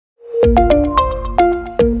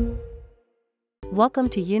Welcome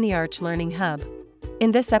to Uniarch Learning Hub.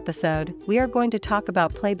 In this episode, we are going to talk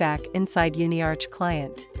about Playback inside Uniarch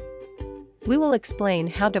Client. We will explain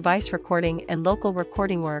how device recording and local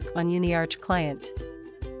recording work on Uniarch Client.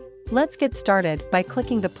 Let's get started by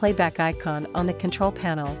clicking the Playback icon on the control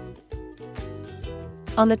panel.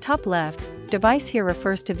 On the top left, device here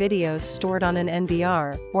refers to videos stored on an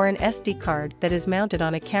NVR or an SD card that is mounted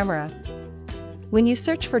on a camera. When you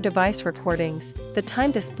search for device recordings, the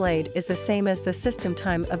time displayed is the same as the system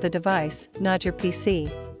time of the device, not your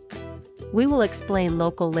PC. We will explain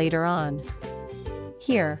local later on.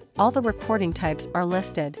 Here, all the recording types are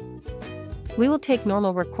listed. We will take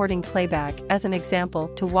normal recording playback as an example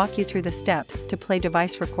to walk you through the steps to play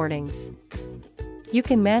device recordings. You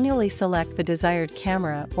can manually select the desired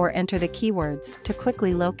camera or enter the keywords to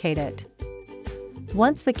quickly locate it.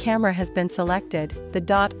 Once the camera has been selected, the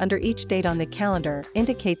dot under each date on the calendar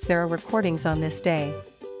indicates there are recordings on this day.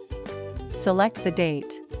 Select the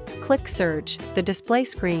date. Click Search, the display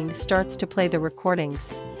screen starts to play the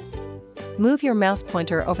recordings. Move your mouse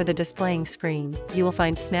pointer over the displaying screen, you will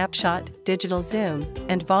find Snapshot, Digital Zoom,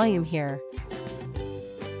 and Volume here.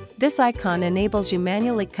 This icon enables you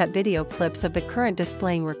manually cut video clips of the current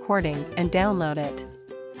displaying recording and download it.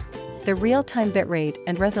 The real-time bitrate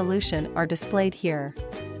and resolution are displayed here.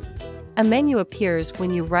 A menu appears when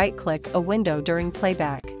you right-click a window during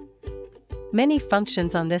playback. Many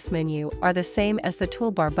functions on this menu are the same as the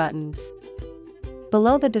toolbar buttons.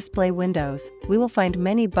 Below the display windows, we will find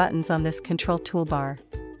many buttons on this control toolbar.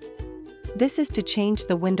 This is to change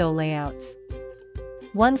the window layouts.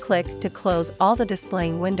 One click to close all the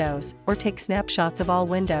displaying windows or take snapshots of all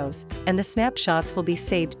windows, and the snapshots will be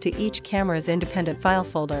saved to each camera's independent file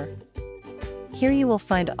folder. Here you will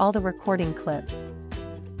find all the recording clips.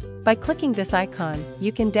 By clicking this icon,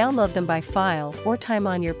 you can download them by file or time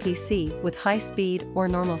on your PC with high speed or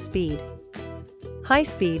normal speed. High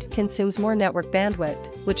speed consumes more network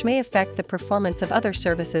bandwidth, which may affect the performance of other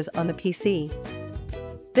services on the PC.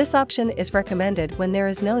 This option is recommended when there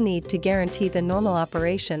is no need to guarantee the normal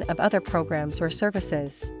operation of other programs or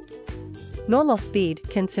services. Normal speed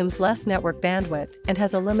consumes less network bandwidth and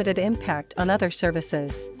has a limited impact on other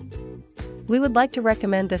services. We would like to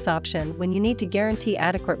recommend this option when you need to guarantee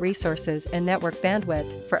adequate resources and network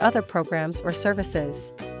bandwidth for other programs or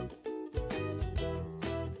services.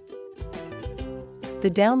 The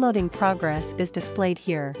downloading progress is displayed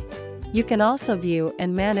here. You can also view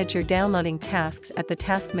and manage your downloading tasks at the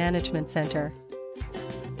Task Management Center.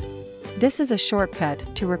 This is a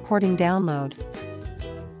shortcut to recording download.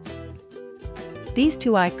 These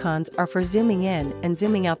two icons are for zooming in and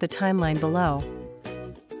zooming out the timeline below.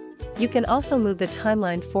 You can also move the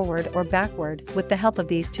timeline forward or backward with the help of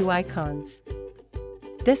these two icons.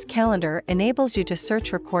 This calendar enables you to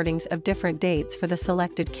search recordings of different dates for the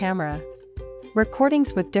selected camera.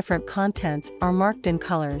 Recordings with different contents are marked in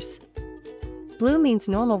colors. Blue means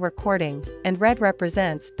normal recording, and red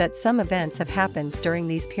represents that some events have happened during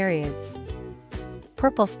these periods.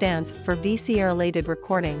 Purple stands for VCR-related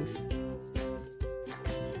recordings.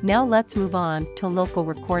 Now let's move on to local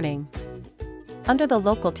recording. Under the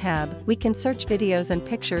Local tab, we can search videos and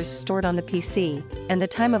pictures stored on the PC, and the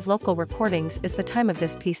time of local recordings is the time of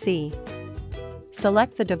this PC.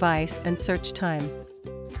 Select the device and search time.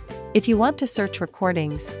 If you want to search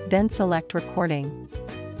recordings, then select Recording.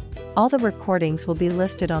 All the recordings will be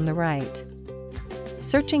listed on the right.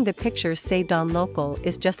 Searching the pictures saved on local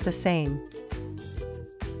is just the same.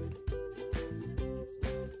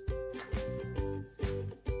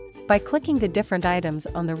 By clicking the different items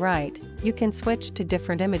on the right, you can switch to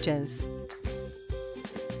different images.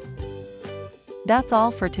 That's all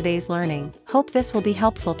for today's learning. Hope this will be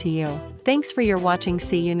helpful to you. Thanks for your watching.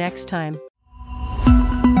 See you next time.